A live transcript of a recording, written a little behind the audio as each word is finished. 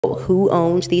who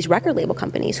owns these record label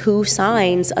companies, who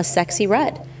signs a Sexy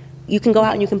Red. You can go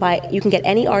out and you can get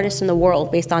any artist in the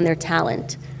world based on their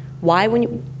talent. Why is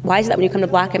it that when you come to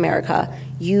Black America,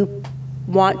 you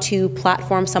want to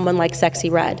platform someone like Sexy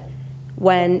Red,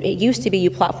 when it used to be you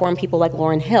platform people like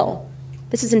Lauryn Hill?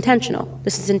 This is intentional.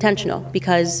 This is intentional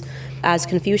because, as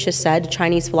Confucius said, a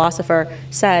Chinese philosopher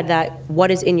said that what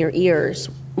is in your ears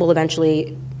will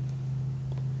eventually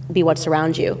be what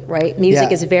surrounds you, right?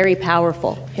 Music is very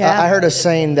powerful. I heard a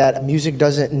saying that music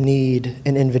doesn't need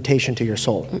an invitation to your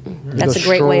soul. That's a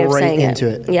great way of saying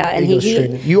it. Yeah, and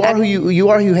you are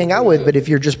who you hang out with, but if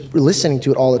you're just listening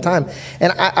to it all the time.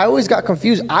 And I always got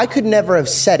confused. I could never have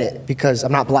said it because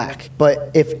I'm not Black.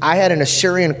 But if I had an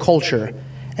Assyrian culture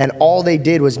and all they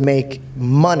did was make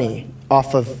money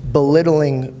off of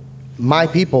belittling my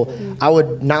people, I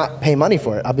would not pay money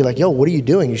for it. I'd be like, yo, what are you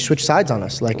doing? You switch sides on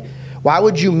us. Like, why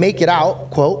would you make it out,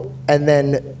 quote, and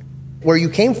then where you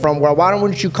came from, well, why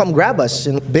don't you come grab us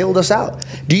and bail us out?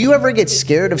 Do you ever get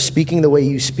scared of speaking the way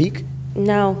you speak?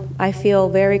 No, I feel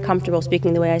very comfortable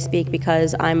speaking the way I speak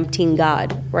because I'm Team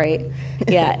God, right?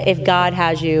 Yeah, if God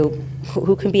has you,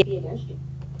 who can be against you?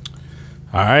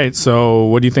 All right, so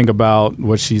what do you think about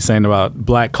what she's saying about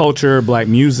Black culture, Black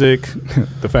music,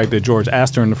 the fact that George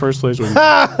asked her in the first place?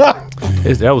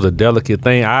 That was a delicate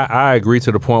thing. I agree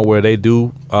to the point where they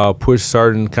do push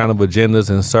certain kind of agendas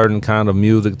and certain kind of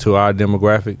music to our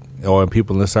demographic or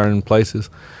people in certain places.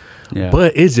 Yeah.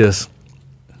 But it's just,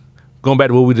 going back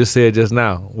to what we just said just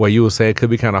now, where you were saying it could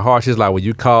be kind of harsh. It's like when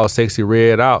you call Sexy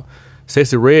Red out,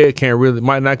 Sexy Red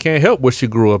can't help what she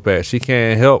grew up at. She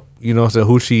can't help, you know what I'm saying,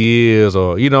 who she is,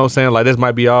 or, you know what I'm saying, like this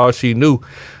might be all she knew.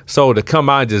 So to come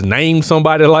out and just name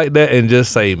somebody like that and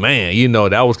just say, man, you know,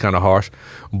 that was kind of harsh.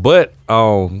 But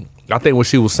I think what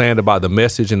she was saying about the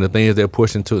message and the things they're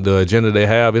pushing to the agenda they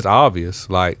have, it's obvious.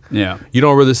 Like,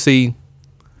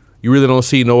 you really don't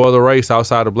see no other race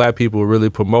outside of Black people really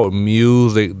promoting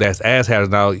music that's as hazardous.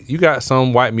 Now, you got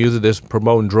some white music that's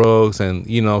promoting drugs and,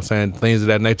 you know what I'm saying, things of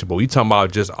that nature. But we talking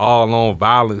about just all on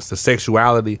violence, the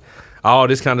sexuality, all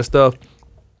this kind of stuff.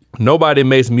 Nobody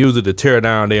makes music to tear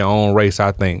down their own race,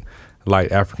 I think,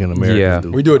 like African Americans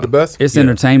do. We do it the best. It's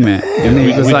entertainment. I mean,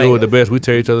 we do it the best. We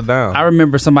tear each other down. I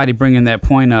remember somebody bringing that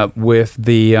point up with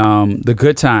the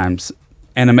Good Times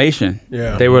animation.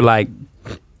 Yeah. They were like,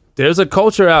 there's a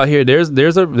culture out here.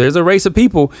 There's a race of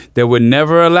people that would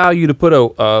never allow you to put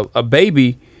a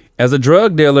baby as a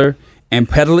drug dealer and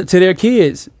peddle it to their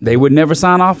kids. They would never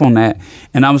sign off on that.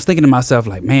 And I was thinking to myself,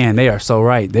 like, man, they are so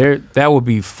right. That would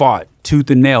be fought tooth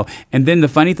and nail. And then the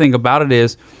funny thing about it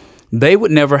is, they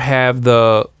would never have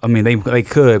the. I mean, they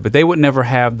could, but they would never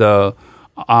have the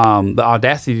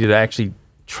audacity to actually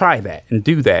try that and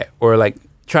do that, or like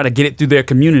try to get it through their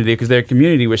community, because their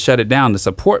community would shut it down. The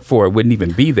support for it wouldn't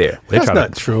even be there. That's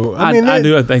not true. I mean,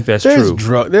 I think that's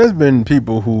true. There's been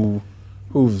people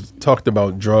who've talked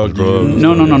about drug use.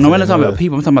 No. We're not talking about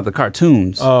people. I'm talking about the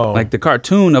cartoons. Oh. Like the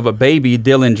cartoon of a baby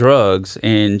dealing drugs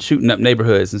and shooting up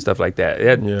neighborhoods and stuff like that.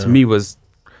 That to me was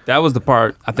the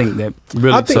part I think that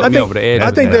really took me over the edge.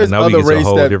 I think there's other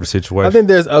races different situation. I think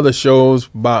there's other shows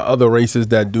by other races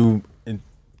that do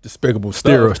despicable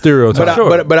stuff. Stereotypes.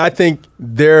 But I think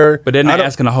they're not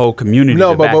asking the whole community.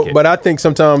 No, to back it. But I think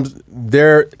sometimes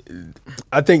their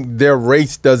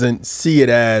race doesn't see it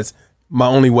as my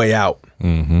only way out.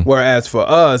 Mm-hmm. Whereas for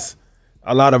us,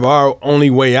 a lot of our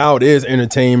only way out is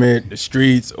entertainment, the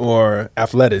streets, or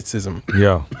athleticism.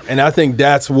 Yeah. And I think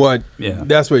that's what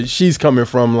she's coming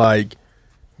from. Like,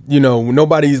 you know,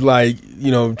 nobody's like,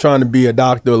 you know, trying to be a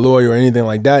doctor, a lawyer, or anything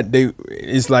like that.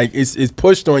 It's like it's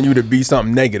pushed on you to be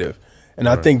something negative. And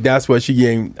I think that's what she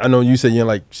gave. I know you said you're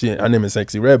like, her name is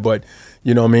Sexy Red, but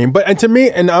you know what I mean? But and to me,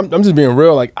 and I'm just being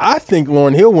real, like I think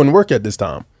Lauryn Hill wouldn't work at this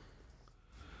time.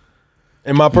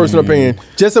 In my personal opinion,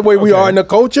 just the way we are in the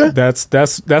culture.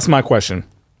 That's my question.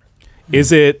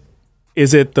 Is it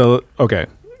the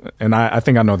and I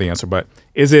think I know the answer, but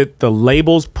is it the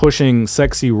labels pushing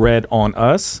Sexy Red on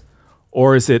us,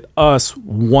 or is it us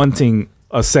wanting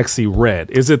a Sexy Red?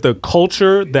 Is it the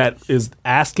culture that is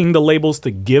asking the labels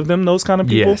to give them those kind of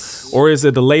people, or is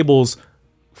it the labels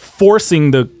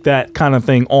forcing that kind of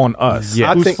thing on us?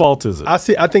 Yeah. Whose fault is it?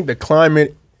 I think the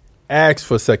climate asks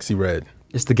for Sexy Red.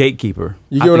 It's the gatekeeper.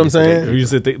 You get what I'm saying?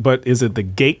 Is it the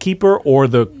gatekeeper or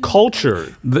the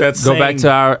culture that's go back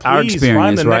to our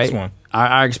experience, right?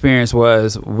 Our experience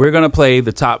was, we're going to play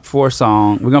the top 4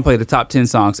 songs. We're going to play the top 10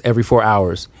 songs every 4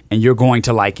 hours, and you're going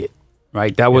to like it,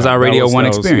 right? That was our Radio 1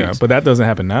 experience. But that doesn't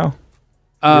happen now.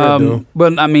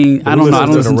 But I mean, I don't know. I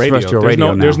don't listen to terrestrial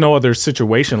radio now. There's no other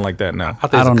situation like that now. I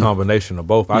think it's a combination of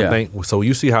both. I think so.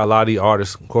 You see how a lot of these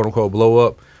artists, quote unquote, blow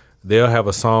up. they'll have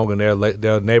a song in their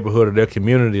neighborhood or their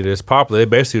community that's popular. They're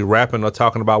basically rapping or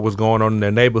talking about what's going on in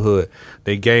their neighborhood.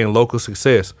 They gain local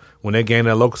success. When they gain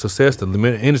that local success, the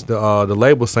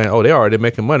label's saying, oh, they're already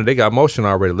making money. They got motion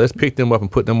already. Let's pick them up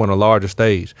and put them on a larger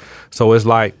stage. So it's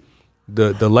like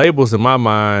the labels, in my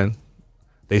mind,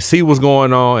 they see what's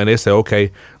going on and they say, okay,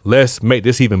 let's make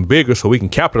this even bigger so we can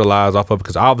capitalize off of it,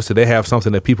 because obviously they have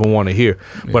something that people want to hear.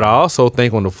 Yeah. But I also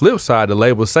think on the flip side, the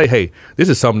labels say, hey, this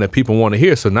is something that people want to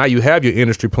hear. So now you have your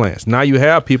industry plants. Now you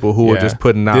have people who are just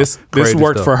putting out this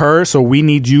worked stuff for her, so we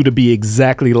need you to be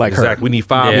exactly like her. We need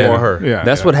 5 more of her. Yeah.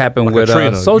 That's what happened like with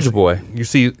Soulja Boy. You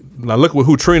see, now look at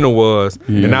who Trina was,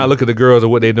 and now look at the girls and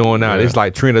what they're doing now. It's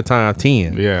like Trina times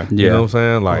 10. Yeah. You know what I'm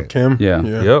saying? Like Kim. Yeah.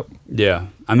 Yep. Yeah.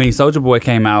 I mean, Soulja Boy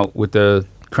came out with the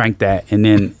Crank That, and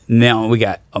then now we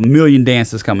got a million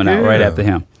dances coming out right after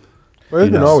him. Well,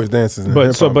 there's been always dances.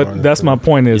 But that's my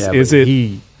point is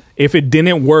if it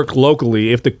didn't work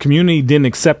locally, if the community didn't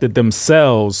accept it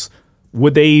themselves,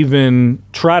 would they even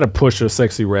try to push a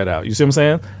Sexy Red out? You see what I'm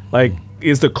saying? Like,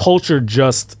 is the culture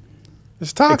just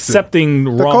it's toxic. Accepting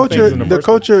wrong things in the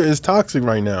culture is toxic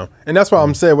right now, and that's why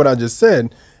I'm saying what I just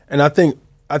said. And I think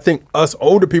us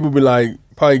older people be like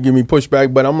probably give me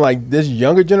pushback, but I'm like this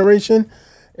younger generation.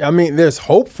 I mean, there's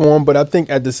hope for them, but I think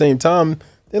at the same time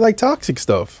they like toxic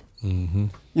stuff. Mm-hmm.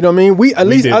 You know what I mean?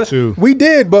 We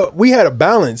did, but we had a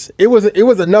balance. It was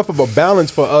enough of a balance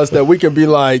for us that we could be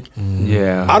like,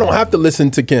 I don't have to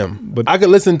listen to Kim, but I could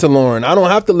listen to Lauren. I don't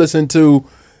have to listen to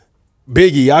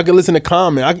Biggie. I could listen to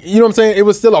Common. You know what I'm saying? It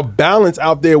was still a balance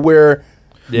out there where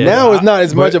now it's not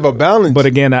as much of a balance. But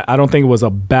again, I don't think it was a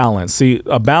balance. See,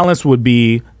 a balance would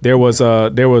be there was a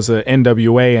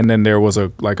NWA and then there was a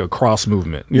cross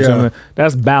movement. You know what I mean?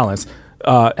 That's balance.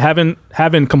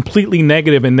 Having completely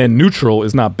negative and then neutral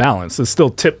is not balance. It's still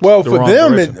tipped. Well, for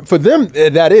them,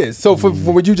 that is. So for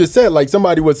what you just said, like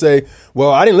somebody would say,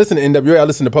 "Well, I didn't listen to NWA. I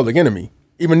listened to Public Enemy."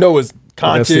 Even though it's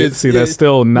conscious, that's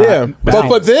still not. Yeah, but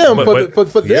for them,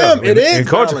 for them, it is in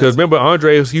culture. Because remember,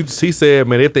 Andre, he said,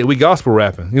 "Man, we gospel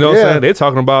rapping." You know what I'm saying? They're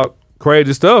talking about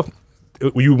crazy stuff.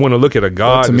 You want to look at a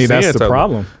God? To me, that's the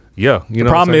problem. Yeah, the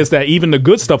problem is that even the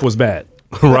good stuff was bad.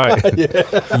 Right. But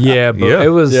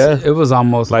it was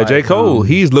almost like J. Cole.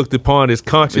 He's looked upon as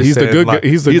conscious. He's the good.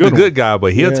 He's the good guy,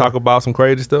 but he'll talk about some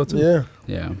crazy stuff too.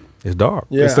 Yeah. It's dark.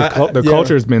 Yeah, the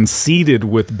culture has been seeded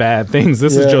with bad things.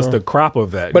 This is just a crop of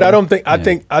that. But I don't think. I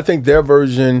think their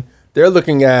version. They're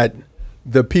looking at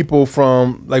the people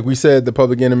from, like we said, the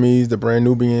Public Enemies, the Brand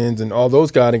Nubians, and all those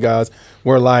kind of guys.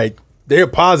 Were like they're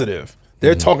positive.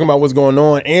 They're talking about what's going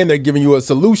on, and they're giving you a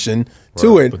solution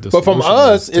to it. But from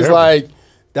us, it's like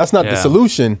that's not the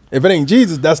solution. If it ain't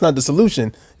Jesus, that's not the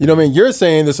solution. You know what I mean? You're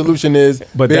saying the solution is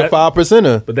be a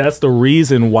 5%er. But that's the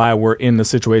reason why we're in the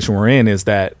situation we're in, is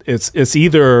that it's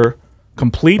either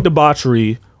complete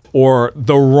debauchery or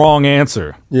the wrong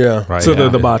answer. Yeah. Right. To the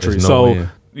debauchery.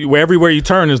 Everywhere you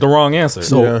turn is the wrong answer.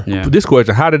 So this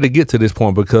question, how did it get to this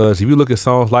point? Because if you look at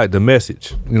songs like The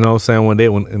Message, you know what I'm saying, when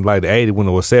in like the 80s, when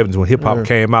it was 70s, when hip hop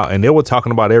came out, and they were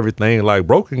talking about everything, like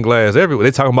broken glass everywhere.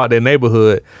 They talking about their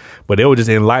neighborhood, but they were just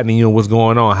enlightening you on what's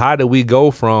going on. How did we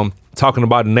go from talking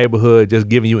about the neighborhood, just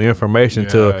giving you information,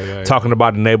 to talking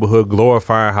about the neighborhood,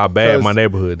 glorifying how bad my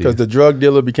neighborhood is? Because the drug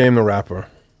dealer became the rapper.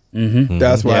 Mm-hmm.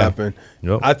 That's what happened.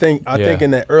 Yep. I think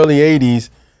in the early 80s,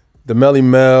 the Melly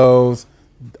Mel's,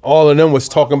 all of them was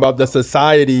talking about the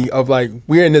society of like,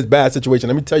 we're in this bad situation.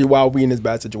 Let me tell you why we're in this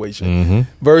bad situation.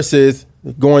 Versus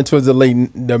going towards the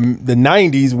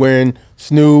 90s when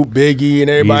Snoop, Biggie, and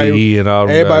everybody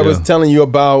was telling you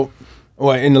about,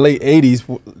 or in the late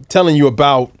 80s, telling you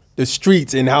about the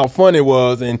streets and how fun it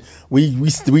was, and we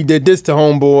did this to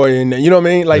homeboy, and you know what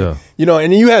I mean, like you know,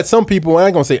 and then you had some people. I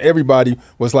ain't gonna say everybody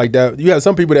was like that. You had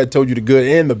some people that told you the good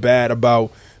and the bad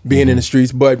about being in the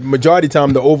streets, but majority of the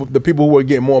time the people who were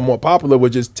getting more and more popular were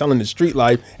just telling the street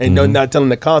life and not telling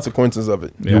the consequences of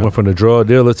it. You went from the drug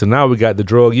dealer to now we got the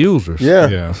drug users.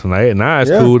 So now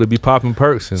it's cool to be popping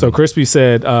perks. So Crispy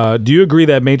said, do you agree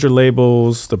that major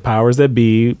labels, the powers that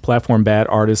be, platform bad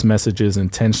artist messages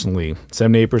intentionally?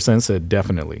 78% said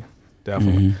definitely.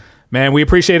 Man, we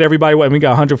appreciate everybody. We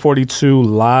got 142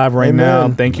 live right now.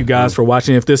 Thank you guys for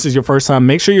watching. If this is your first time,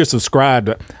 make sure you're subscribed.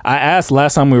 I asked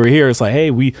last time we were here, it's like,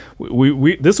 hey, we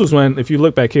this was when, if you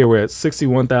look back here, we're at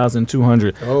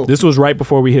 61,200. This was right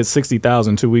before we hit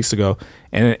 60,000 2 weeks ago.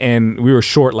 And we were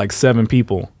short like 7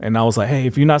 people. And I was like, hey,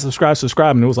 if you're not subscribed,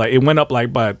 subscribe. And it was like, it went up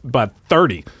like by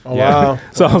 30. Wow.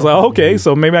 So I was like, okay,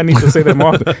 so maybe I need to say that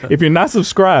more often. If you're not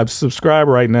subscribed, subscribe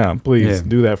right now. Please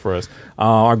do that for us.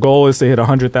 Our goal is to hit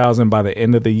 100,000 by the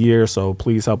end of the year. So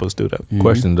please help us do that.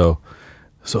 Question though.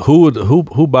 So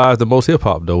who buys the most hip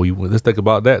hop though? Let's think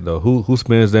about that though. Who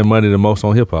spends their money the most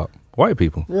on hip hop? White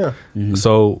people. Yeah. Mm-hmm.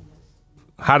 So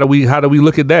how do we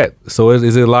look at that? So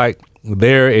is it like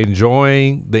they're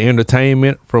enjoying the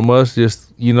entertainment from us,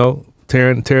 just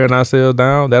tearing ourselves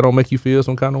down? That don't make you feel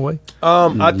some kind of way?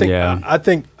 I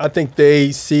think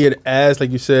they see it as,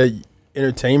 like you said,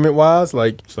 entertainment wise,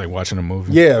 like it's like watching a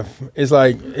movie. Yeah, it's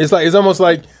almost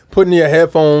like putting your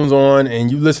headphones on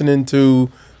and you listening to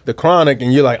The Chronic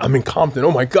and you're like, I'm in Compton.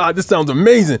 Oh my God, this sounds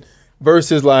amazing.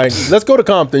 Versus like, let's go to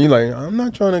Compton. You're like, I'm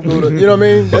not trying to go to, you know what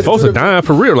I mean? But folks are dying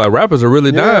for real. Like rappers are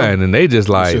really dying, and they just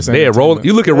like they're rolling.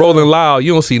 You look at Rolling Loud,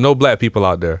 you don't see no black people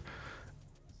out there.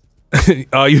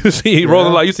 You see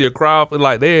Rolling Loud, you see a crowd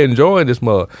like they're enjoying this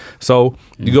mug. So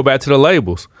you go back to the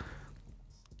labels.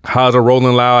 How's a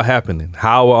Rolling Loud happening?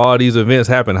 How are all these events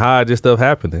happening? How is this stuff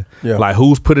happening? Yeah. Like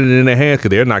who's putting it in their hands? Because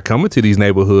they're not coming to these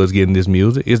neighborhoods getting this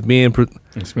music. It's being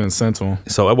sent to them.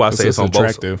 So that's why I say it's on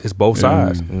attractive. It's both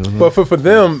sides. Mm-hmm. But for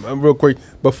them, real quick.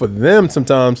 But for them,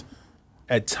 sometimes,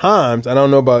 at times, I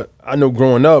know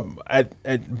growing up,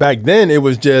 at back then, it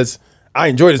was just I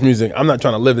enjoy this music. I'm not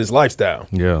trying to live this lifestyle.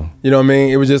 Yeah, you know what I mean.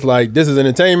 It was just like this is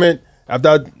entertainment.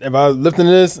 If I listen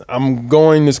to this, I'm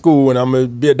going to school and I'm going to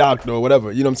be a doctor or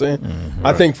whatever. You know what I'm saying? Mm-hmm.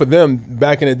 I think for them,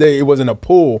 back in the day, it wasn't a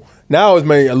pull. Now it's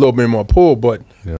maybe a little bit more pull, but